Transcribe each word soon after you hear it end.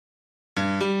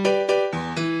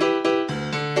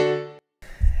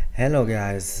Hello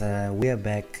guys, we are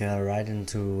back right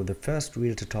into the first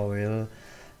real tutorial.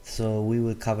 So we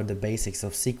will cover the basics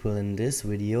of SQL in this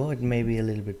video. It may be a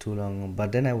little bit too long,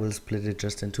 but then I will split it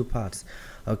just in two parts.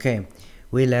 Okay,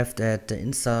 we left at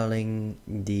installing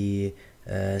the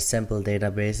sample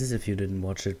databases. If you didn't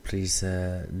watch it, please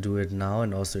do it now,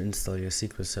 and also install your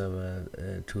SQL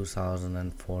Server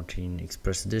 2014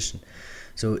 Express Edition.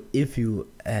 So if you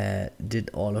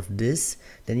did all of this,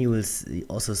 then you will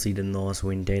also see the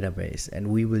Northwind database, and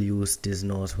we will use this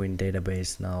Northwind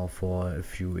database now for a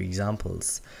few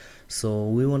examples. So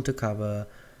we want to cover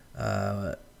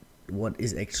what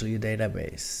is actually a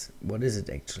database. What is it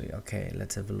actually? Okay,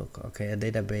 let's have a look. Okay, a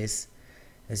database,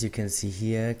 as you can see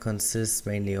here, consists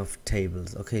mainly of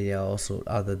tables. Okay, there are also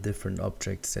other different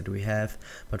objects that we have,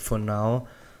 but for now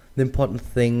the important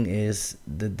thing is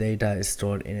the data is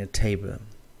stored in a table.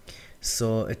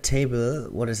 So a table,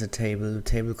 what is a table? A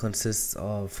table consists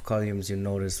of columns you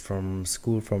notice from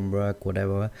school, from work,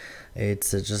 whatever.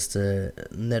 It's just a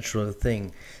natural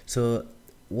thing. So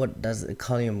what does a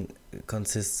column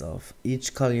consist of?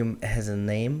 Each column has a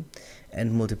name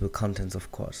and multiple contents,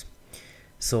 of course.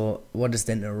 So what is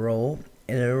then a row?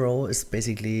 And a row is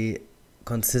basically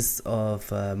consists of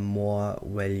more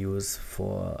values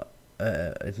for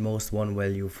at most one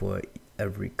value for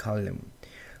every column.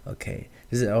 Okay,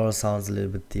 this all sounds a little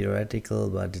bit theoretical,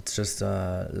 but it's just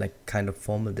like kind of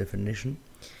formal definition.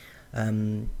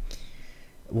 One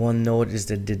note is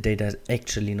that the data is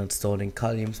actually not stored in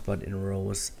columns but in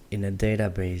rows in a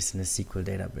database, in a SQL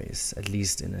database, at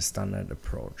least in a standard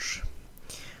approach.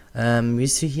 We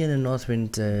see here in the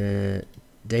Northwind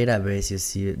database, you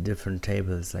see different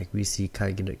tables, like we see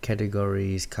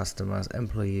categories, customers,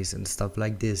 employees, and stuff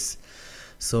like this.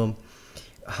 So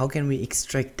how can we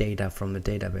extract data from a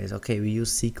database? Okay, we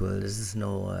use SQL. This is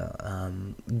no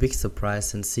big surprise,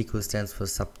 since SQL stands for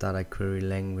Subdata Query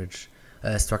Language,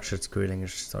 Structured Query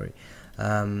Language, sorry.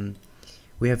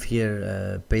 We have here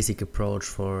a basic approach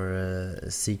for a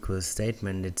SQL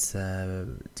statement.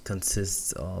 It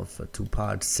consists of two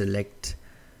parts: select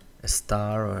a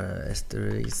star or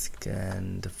asterisk,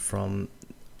 and from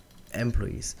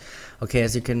employees. Okay,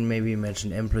 as you can maybe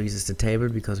imagine, employees is the table,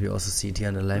 because we also see it here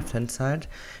on the left hand side,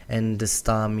 and the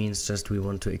star means just we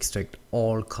want to extract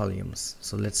all columns.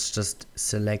 So let's just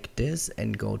select this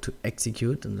and go to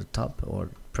execute on the top,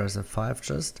 or press F5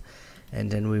 just,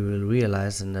 and then we will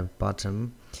realize in the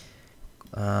bottom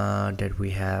that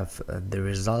we have the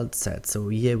result set. So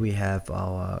here we have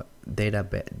our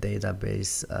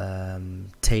database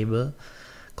table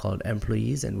called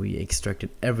employees, and we extracted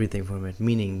everything from it,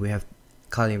 meaning we have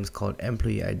columns called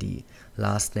employee ID,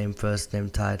 last name, first name,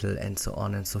 title, and so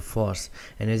on and so forth.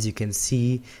 And as you can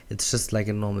see, it's just like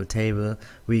a normal table.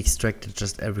 We extracted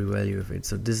just every value of it.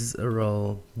 So this is a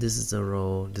row, this is a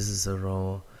row, this is a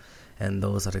row, and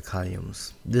those are the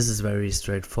columns. This is very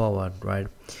straightforward, right?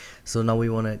 So now we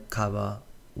want to cover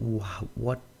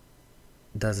what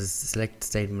does a select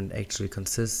statement actually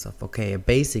consist of. Okay, a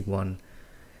basic one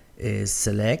is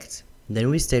select. Then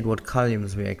we state what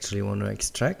columns we actually want to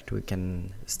extract. We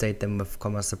can state them with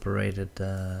comma separated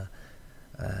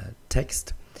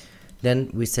text.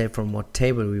 Then we say from what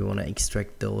table we want to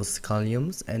extract those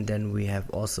columns, and then we have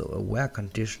also a where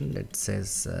condition that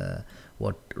says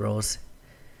what rows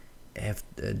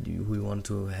we want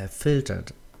to have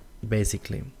filtered,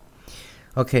 basically.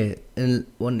 Okay,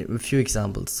 a few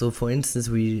examples. So for instance,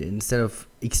 we, instead of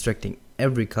extracting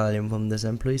every column from this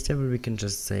employees table, we can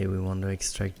just say we want to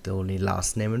extract only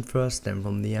last name and first name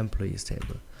from the employees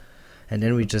table, and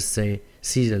then we just say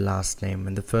see the last name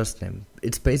and the first name.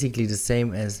 It's basically the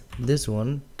same as this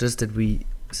one, just that we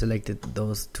selected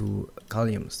those two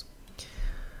columns.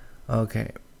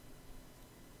 Okay,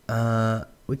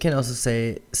 we can also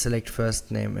say select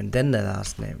first name and then the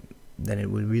last name. Then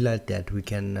it will be like that. We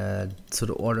can so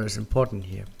the order is important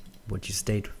here. What you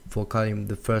state for column,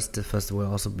 the first will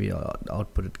also be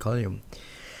outputted column.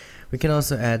 We can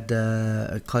also add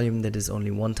a column that is only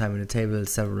one time in the table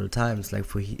several times. Like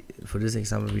for this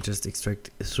example, we just extract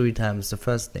 3 times the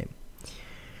first name.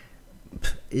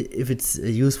 If it's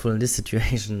useful in this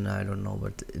situation, I don't know,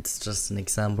 but it's just an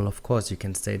example. Of course, you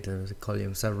can state the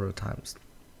column several times.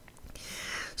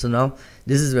 So now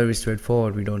this is very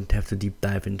straightforward. We don't have to deep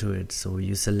dive into it. So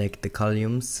you select the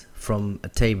columns from a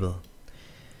table.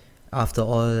 After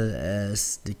all,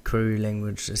 as the query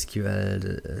language SQL,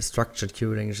 the structured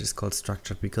query language is called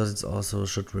structured because it also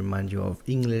should remind you of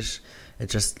English.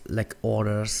 It's just like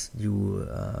orders you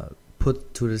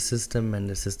put to the system, and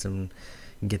the system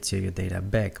gets you your data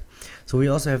back. So we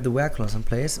also have the where clause in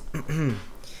place.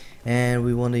 and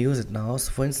we want to use it now.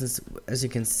 So for instance, as you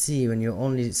can see, when you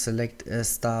only select a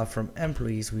star from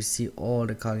employees, we see all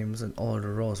the columns and all the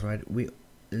rows, right?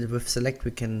 With select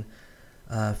we can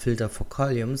filter for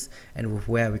columns, and with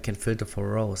where we can filter for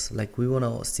rows. Like we want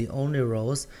to see only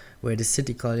rows where the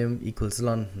city column equals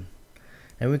London,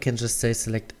 and we can just say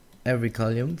select every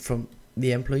column from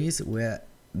the employees where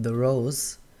the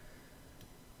rows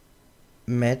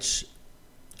match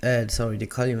the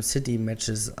column city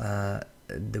matches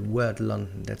the word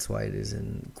London. That's why it is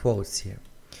in quotes here.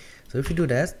 So if you do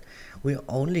that, we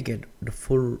only get the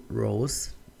full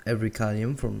rows, every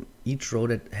column from each row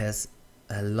that has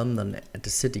London at the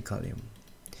city column.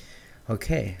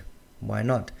 Okay, why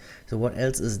not? So what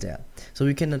else is there? So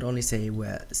we can not only say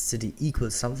where city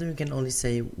equals something, we can only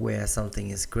say where something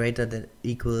is greater than,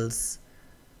 equals,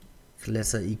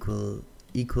 lesser,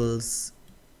 equals,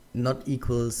 not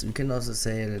equals. We can also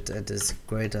say that it is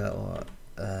greater or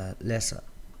lesser.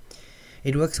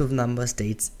 It works with numbers,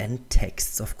 dates, and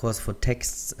texts. Of course, for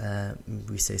texts,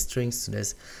 we say strings to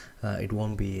this. It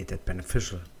won't be that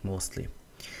beneficial mostly.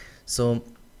 So,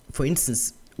 for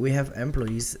instance, we have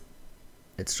employees.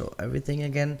 Let's show everything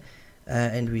again,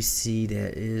 and we see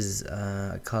there is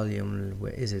a column.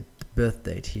 Where is it? Birth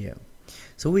date here.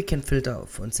 So we can filter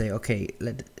off and say, okay,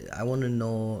 I want to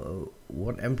know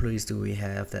what employees do we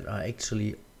have that are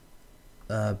actually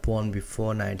born before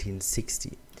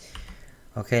 1960.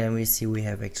 Okay, and we see we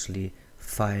have actually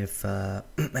 5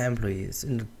 employees.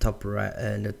 In the top right,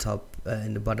 in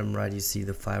the bottom right, you see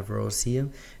the 5 rows here,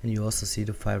 and you also see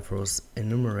the 5 rows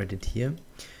enumerated here.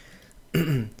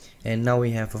 And now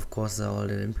we have, of course, all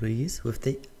the employees with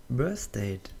the birth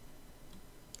date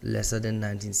lesser than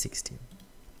 1960.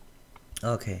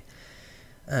 Okay.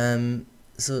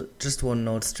 So just one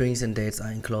note: strings and dates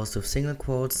are enclosed with single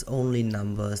quotes. Only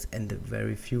numbers and the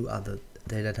very few other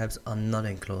data types are not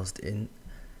enclosed in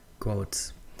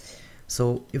quotes.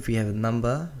 So if we have a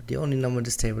number, the only number in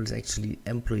this table is actually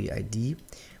employee ID.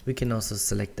 We can also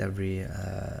select everything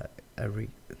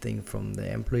from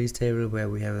the employees table where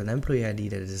we have an employee ID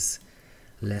that is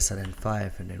lesser than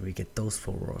 5, and then we get those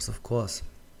 4 rows, of course.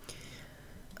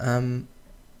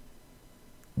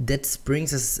 That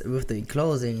brings us, with the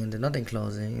enclosing and the not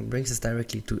enclosing, it brings us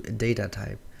directly to a data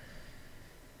type.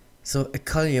 So a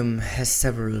column has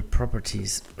several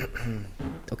properties.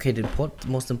 Okay, the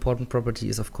most important property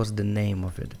is of course the name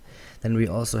of it. Then we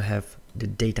also have the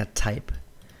data type,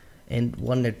 and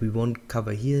one that we won't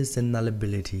cover here is the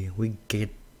nullability. We get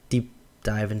deep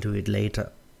dive into it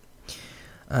later.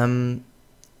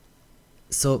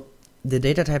 So the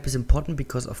data type is important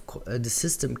because of the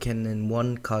system can in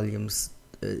one column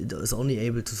is only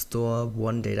able to store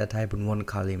one data type in one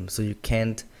column. So you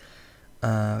can't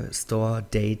store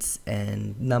dates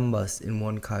and numbers in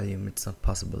one column. It's not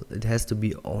possible. It has to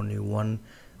be only one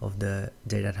of the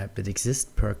data type that exists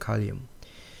per column.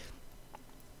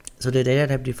 So the data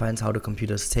type defines how the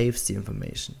computer saves the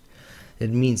information. That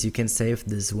means you can save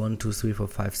this 1, 2, 3, 4,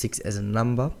 5, 6 as a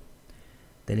number.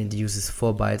 Then it uses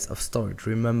 4 bytes of storage.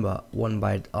 Remember, 1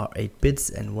 byte are 8 bits,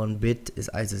 and 1 bit is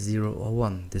either 0 or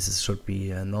 1. This should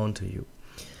be known to you.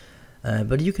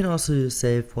 But you can also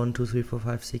save 1, 2, 3, 4,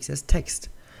 5, 6 as text.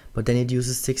 But then it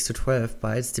uses 6 to 12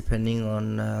 bytes depending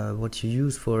on what you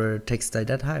use for text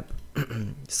data type.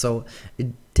 So it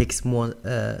takes more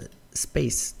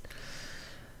space.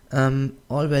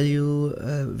 All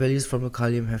values from a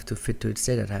column have to fit to its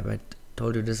data type. I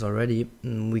told you this already.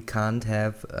 We can't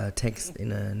have text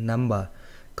in a number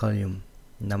column,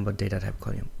 number data type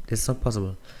column. It's not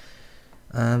possible.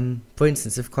 For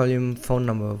instance, if column phone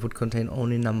number would contain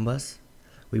only numbers,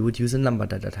 we would use a number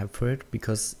data type for it,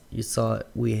 because you saw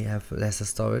we have lesser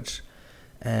storage,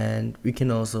 and we can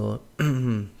also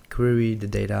query the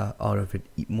data out of it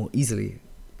more easily.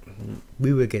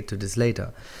 We will get to this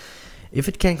later. If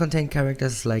it can contain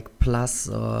characters like plus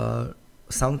or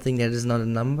something that is not a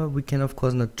number, we can of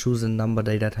course not choose a number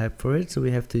data type for it, so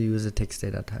we have to use a text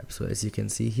data type. So as you can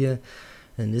see here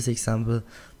in this example,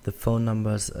 the phone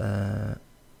numbers,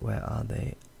 where are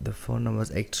they? The phone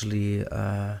numbers actually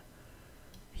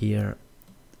here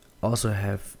also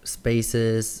have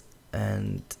spaces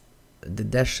and the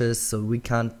dashes, so we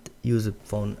can't use a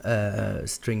phone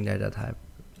string data type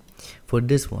for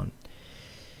this one.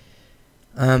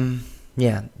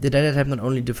 Yeah, the data type not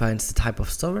only defines the type of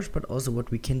storage, but also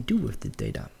what we can do with the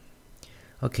data.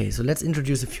 Okay, so let's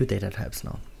introduce a few data types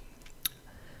now.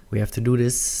 We have to do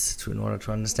this in order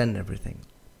to understand everything.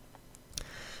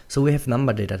 So we have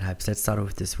number data types. Let's start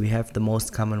with this. We have the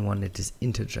most common one, that is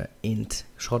integer, int,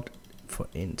 short for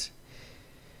int.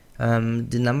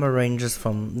 The number ranges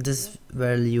from this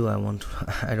value, I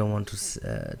don't want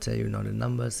to tell you now the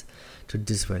numbers, to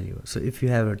this value. So if you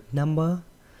have a number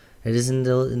that is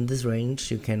in this range,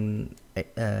 you can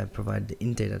provide the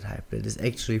int data type that is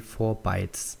actually 4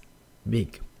 bytes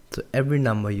big. So every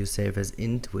number you save as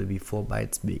int will be 4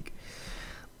 bytes big.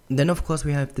 Then of course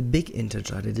we have the big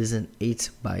integer that is an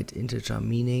 8-byte integer,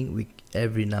 meaning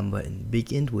every number in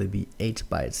big int will be 8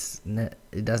 bytes.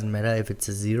 It doesn't matter if it's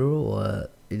a 0 or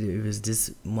if it's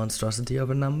this monstrosity of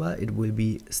a number, it will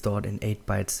be stored in 8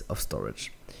 bytes of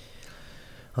storage.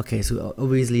 Okay, so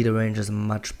obviously the range is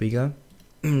much bigger,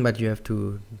 but you have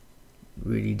to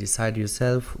really decide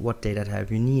yourself what data type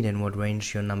you need and what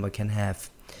range your number can have.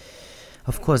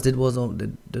 Of course, this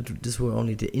were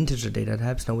only the integer data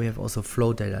types. Now we have also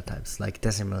float data types like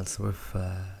decimals with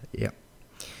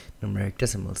numeric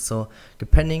decimals. So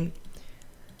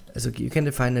you can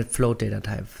define a float data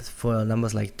type for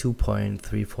numbers like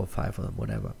 2.345 or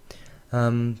whatever.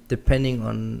 Depending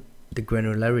on the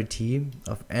granularity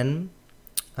of n,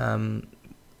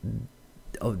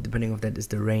 depending on that is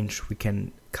the range we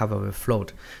can cover with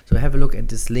float. So have a look at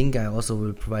this link. I also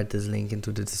will provide this link in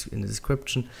the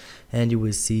description, and you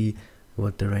will see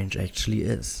what the range actually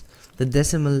is. The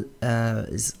decimal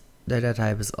data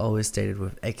type is always stated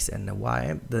with x and a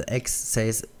y. The x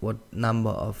says what number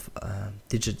of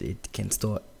digits it can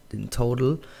store in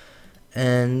total,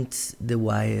 and the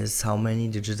y is how many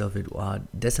digits of it are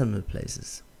decimal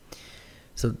places.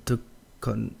 So to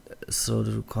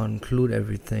conclude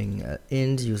everything,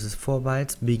 int uses 4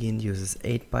 bytes, big int uses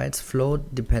 8 bytes,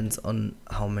 float depends on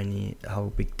how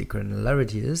big the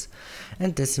granularity is,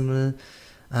 and decimal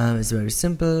is very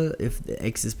simple. If the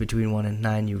x is between 1 and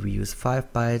 9, you will use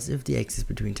 5 bytes, if the x is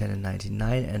between 10 and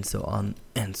 99, and so on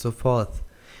and so forth.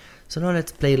 So now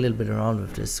let's play a little bit around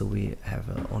with this, so we have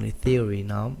only theory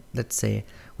now. Let's say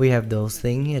we have those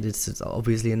things here. This is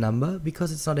obviously a number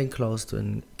because it's not enclosed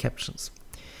in captions.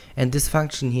 And this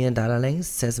function here, data length,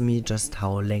 says me just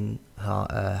how long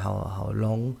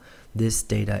this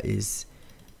data is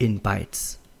in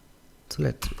bytes. So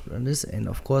let's run this, and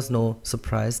of course, no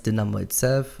surprise, the number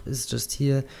itself is just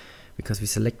here because we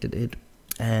selected it,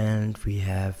 and we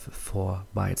have 4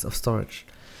 bytes of storage.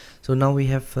 So now we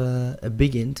have a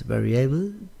big int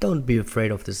variable. Don't be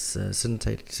afraid of this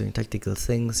syntactical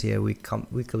things here. We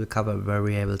will cover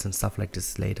variables and stuff like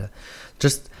this later.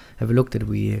 Just have a look that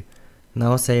we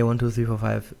now say 1, 2, 3, 4,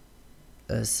 5,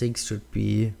 6 should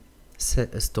be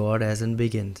stored as in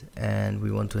big int, and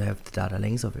we want to have the data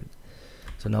length of it.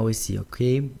 So now we see,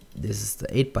 okay, this is the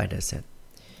 8-byte asset.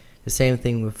 The same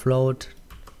thing with float.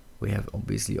 We have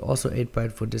obviously also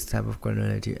 8-byte for this type of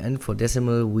granularity, and for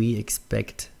decimal we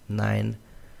expect 9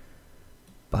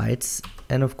 bytes,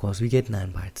 and of course we get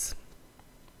 9 bytes.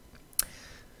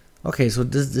 Okay, so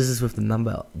this is with the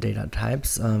number data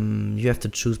types. You have to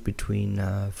choose between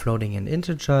floating and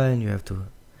integer, and you have to,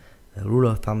 the rule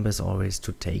of thumb is always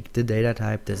to take the data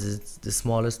type that is the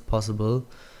smallest possible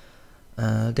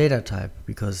data type,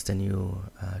 because then you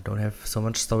don't have so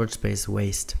much storage space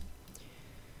waste.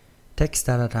 Text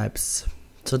data types.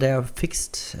 So they are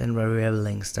fixed and variable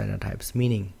length data types,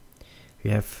 meaning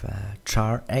you have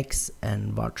char x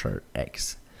and varchar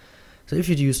x. So if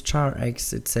you use char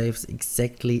x, it saves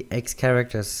exactly x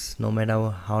characters, no matter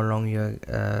how long your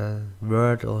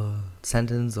word or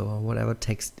sentence or whatever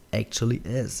text actually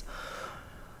is.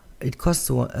 It costs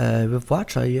with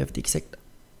varchar you have the exact,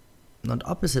 not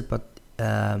opposite, but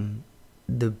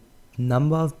the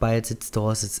number of bytes it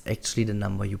stores is actually the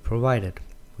number you provided.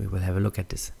 We will have a look at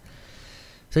this.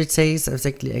 So it says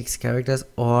exactly x characters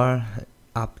or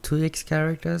up to x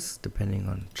characters, depending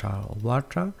on char or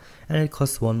varchar, and it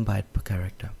costs 1 byte per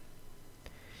character.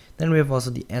 Then we have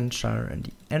also the nchar and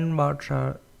the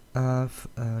nvarchar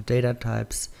data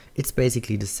types. It's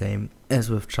basically the same as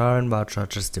with char and varchar,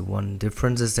 just the one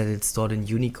difference is that it's stored in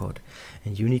Unicode,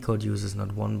 and Unicode uses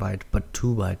not 1 byte but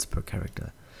 2 bytes per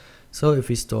character. So if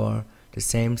we store the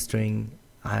same string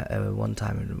one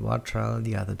time in varchar,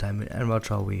 the other time in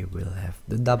nvarchar, we will have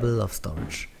the double of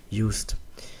storage used.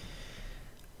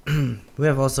 We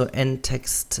have also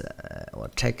n-text or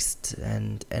text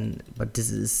and n, but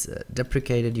this is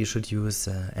deprecated. You should use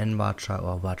nvarchar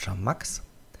or varchar max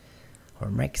or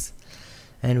max.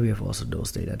 And we have also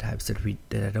those data types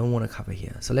that I don't want to cover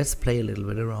here. So let's play a little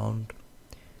bit around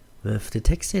with the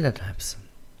text data types.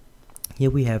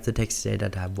 Here we have the text data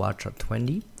type varchar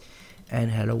 20 and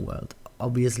hello world.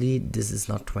 Obviously this is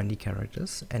not 20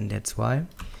 characters, and that's why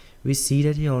we see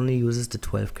that he only uses the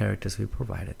 12 characters we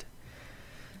provided.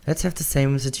 Let's have the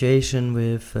same situation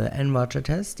with nvarchar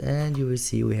test, and you will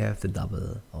see we have the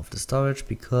double of the storage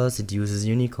because it uses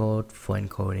Unicode for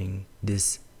encoding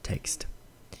this text.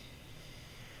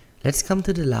 Let's come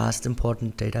to the last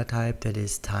important data type, that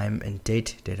is time and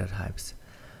date data types.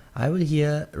 I will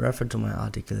here refer to my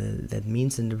article. That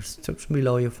means in the description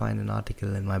below you find an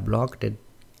article in my blog that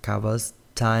covers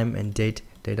time and date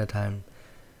data type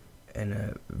in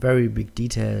a very big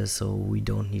detail, so we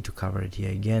don't need to cover it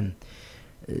here again.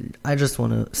 I just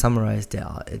want to summarize.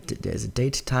 There's a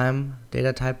date time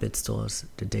data type that stores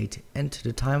the date and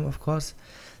the time, of course.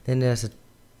 Then there's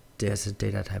a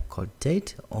data type called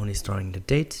date, only storing the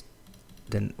date.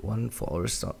 Then one for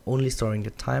only storing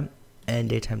the time, and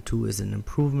datetime 2 is an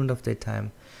improvement of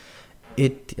datetime.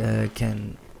 It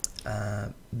can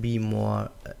be more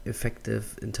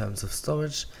effective in terms of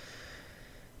storage,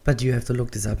 but you have to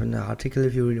look this up in the article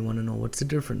if you really want to know what's the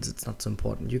difference. It's not so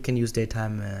important. You can use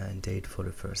datetime and date for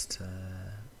the first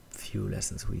few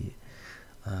lessons. We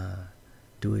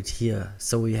do it here.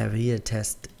 So we have here a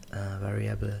test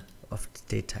variable of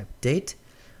date type date.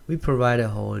 We provide a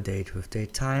whole date with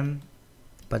datetime,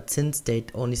 but since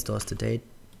date only stores the date,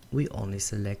 we only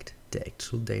select the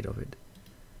actual date of it.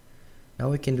 Now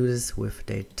we can do this with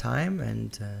datetime,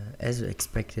 and as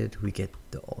expected, we get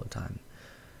the all time.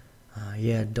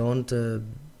 Yeah, don't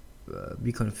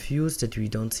be confused that we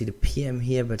don't see the PM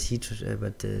here, but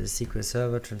the SQL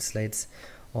Server translates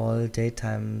all date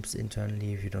times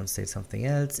internally, if you don't state something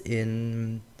else,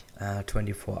 in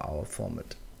 24-hour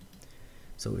format.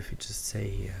 So if you just say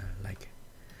here like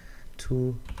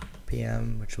 2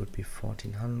 PM, which would be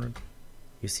 1400,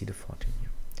 you see the 14 here.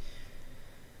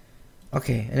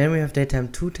 Okay, and then we have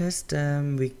datetime 2 test.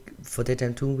 For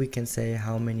datetime 2 we can say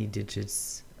how many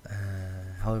digits,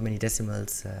 how many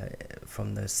decimals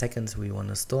from the seconds we want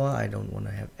to store. I don't want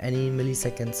to have any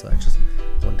milliseconds, so I just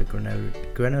want the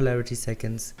granularity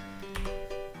seconds.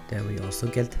 Then we also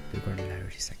get the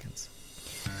granularity seconds.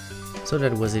 So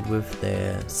that was it with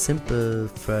the simple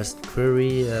first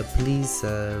query. Please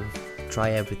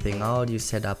try everything out. You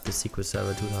set up the SQL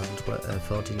Server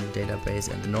 2014 database,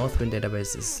 and the Northwind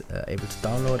database is able to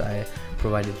download. I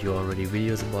provided you already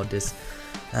videos about this.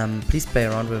 Please play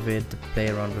around with it, play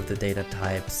around with the data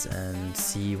types and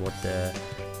see what the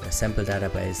sample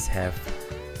database have,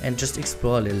 and just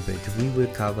explore a little bit. We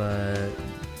will cover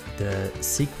the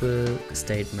SQL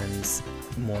statements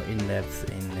more in depth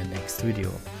in the next video.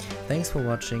 Thanks for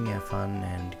watching, have fun,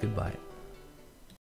 and goodbye.